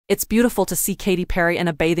It's beautiful to see Katy Perry in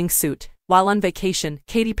a bathing suit. While on vacation,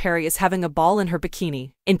 Katy Perry is having a ball in her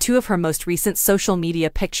bikini. In two of her most recent social media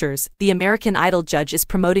pictures, the American Idol judge is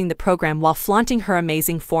promoting the program while flaunting her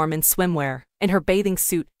amazing form in swimwear. In her bathing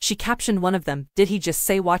suit, she captioned one of them, "Did he just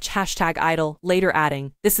say watch #idol," later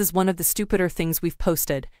adding, "This is one of the stupider things we've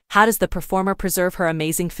posted." How does the performer preserve her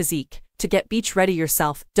amazing physique? To get beach ready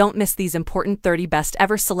yourself, don't miss these important 30 best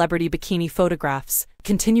ever celebrity bikini photographs.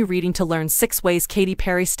 Continue reading to learn 6 ways Katy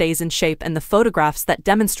Perry stays in shape and the photographs that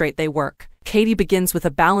demonstrate they work. Katy begins with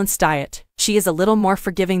a balanced diet. She is a little more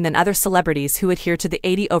forgiving than other celebrities who adhere to the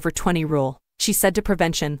 80/20 rule. She said to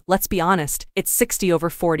Prevention, "Let's be honest, it's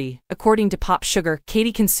 60/40. According to Pop Sugar,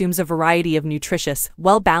 Katy consumes a variety of nutritious,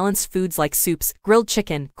 well-balanced foods like soups, grilled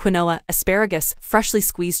chicken, quinoa, asparagus, freshly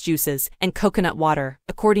squeezed juices, and coconut water.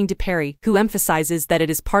 According to Perry, who emphasizes that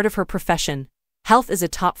it is part of her profession, health is a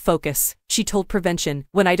top focus. She told Prevention,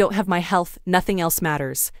 "When I don't have my health, nothing else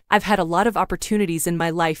matters. I've had a lot of opportunities in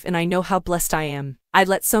my life and I know how blessed I am. I'd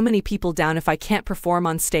let so many people down if I can't perform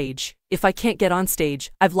on stage. If I can't get on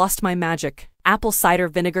stage, I've lost my magic." Apple cider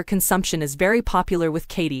vinegar consumption is very popular with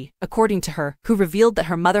Katy, according to her, who revealed that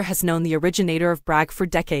her mother has known the originator of Bragg for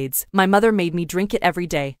decades. "My mother made me drink it every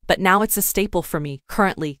day, but now it's a staple for me."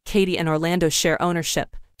 Currently, Katy and Orlando share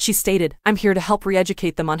ownership. She stated, "I'm here to help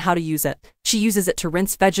re-educate them on how to use it." She uses it to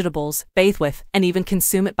rinse vegetables, bathe with, and even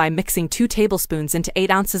consume it by mixing 2 tablespoons into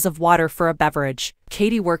 8 ounces of water for a beverage.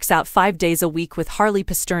 Katy works out 5 days a week with Harley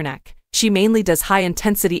Pasternak. She mainly does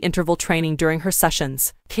high-intensity interval training during her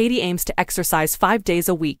sessions. Katy aims to exercise 5 days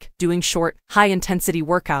a week, doing short, high-intensity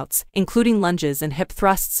workouts, including lunges and hip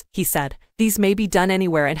thrusts, he said. These may be done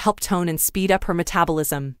anywhere and help tone and speed up her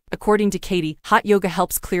metabolism. According to Katy, hot yoga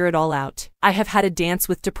helps clear it all out. "I have had a dance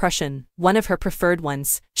with depression, one of her preferred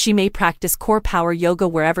ones." She may practice core power yoga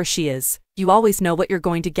wherever she is. "You always know what you're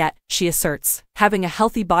going to get," she asserts. Having a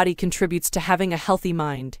healthy body contributes to having a healthy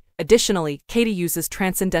mind. Additionally, Katy uses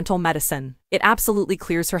transcendental medicine. "It absolutely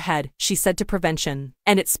clears her head," she said to Prevention.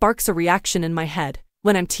 "And it sparks a reaction in my head.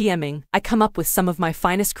 When I'm TMing, I come up with some of my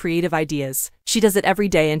finest creative ideas." She does it every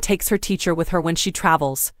day and takes her teacher with her when she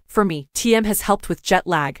travels. "For me, TM has helped with jet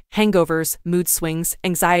lag, hangovers, mood swings,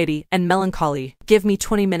 anxiety, and melancholy. Give me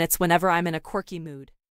 20 minutes whenever I'm in a quirky mood."